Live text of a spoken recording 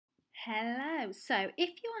Hello. So if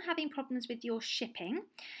you are having problems with your shipping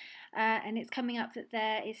and it's coming up that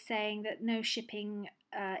there is saying that no shipping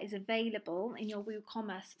is available in your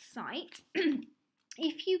WooCommerce site,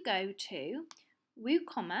 if you go to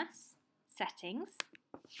WooCommerce settings,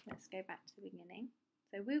 let's go back to the beginning.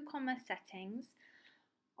 So WooCommerce settings,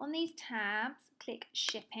 on these tabs, click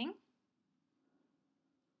shipping.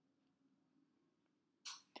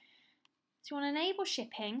 So you want to enable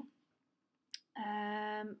shipping.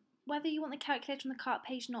 Whether you want the calculator on the cart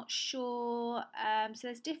page, not sure. So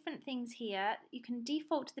there's different things here. You can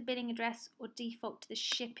default to the billing address or default to the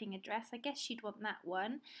shipping address. I guess you'd want that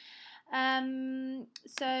one.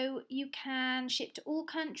 So you can ship to all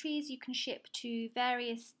countries. You can ship to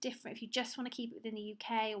various different, if you just want to keep it within the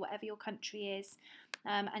UK or whatever your country is.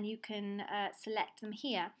 And you can select them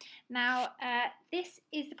here. Now, this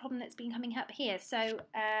is the problem that's been coming up here. So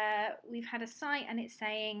we've had a site and it's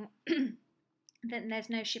saying that there's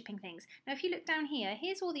no shipping things. Now, if you look down here,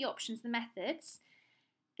 here's all the options, the methods.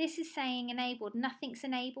 This is saying enabled, nothing's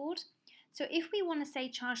enabled. So if we want to say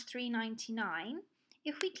charge $3.99,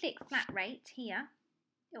 if we click flat rate here,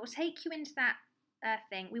 it will take you into that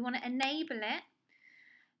thing. We want to enable it.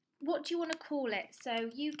 What do you want to call it? So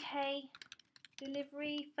UK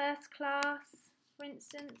delivery, first class, for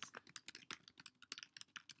instance,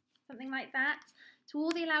 something like that. To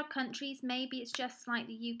all the allowed countries, maybe it's just like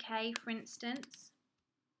the UK, for instance.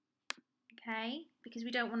 Okay, because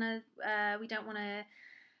we don't want to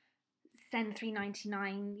send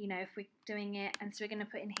 $3.99, you know, if we're doing it, and so we're going to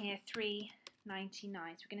put in here $3.99. So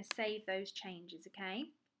we're going to save those changes. Okay.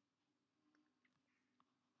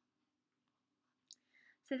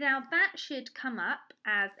 So now that should come up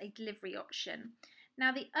as a delivery option.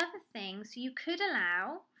 Now the other thing, so you could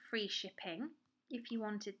allow free shipping if you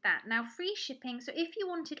wanted that. Now free shipping, so if you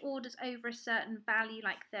wanted orders over a certain value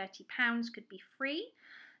like £30 could be free.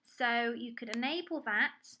 So you could enable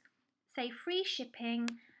that, say free shipping,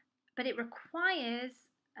 but it requires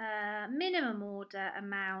a minimum order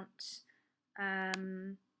amount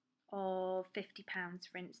of £50,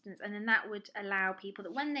 for instance, and then that would allow people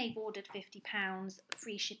that when they've ordered £50,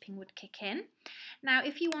 free shipping would kick in. Now,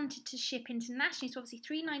 if you wanted to ship internationally, so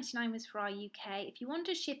obviously $3.99 was for our UK. If you want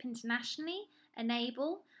to ship internationally,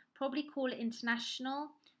 enable, probably call it international,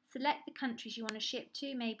 select the countries you want to ship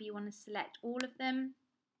to, maybe you want to select all of them,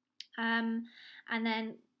 and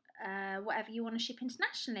then whatever you want to ship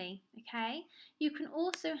internationally, okay? You can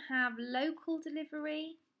also have local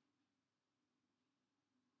delivery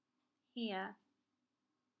here.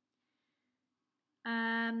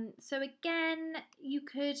 So again, you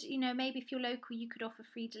could, you know, maybe if you're local, you could offer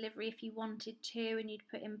free delivery if you wanted to, and you'd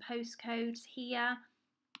put in postcodes here.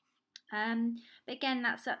 But again,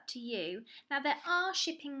 that's up to you. Now, there are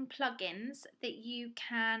shipping plugins that you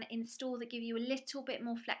can install that give you a little bit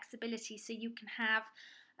more flexibility, so you can have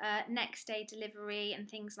next day delivery and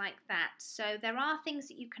things like that. So there are things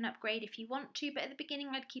that you can upgrade if you want to, but at the beginning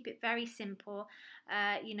I'd keep it very simple.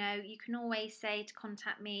 You know, you can always say to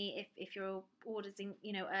contact me if your order's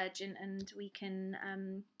urgent, and we can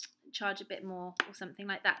charge a bit more or something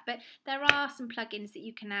like that. But there are some plugins that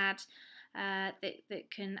you can add that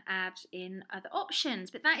can add in other options.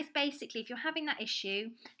 But that is basically, if you're having that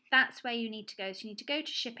issue, that's where you need to go. So you need to go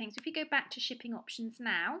to shipping. So if you go back to shipping options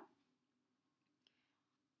now,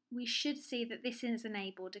 we should see that this is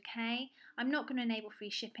enabled, okay? I'm not going to enable free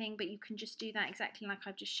shipping, but you can just do that exactly like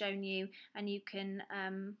I've just shown you, and you can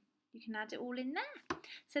add it all in there.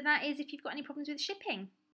 So that is if you've got any problems with shipping.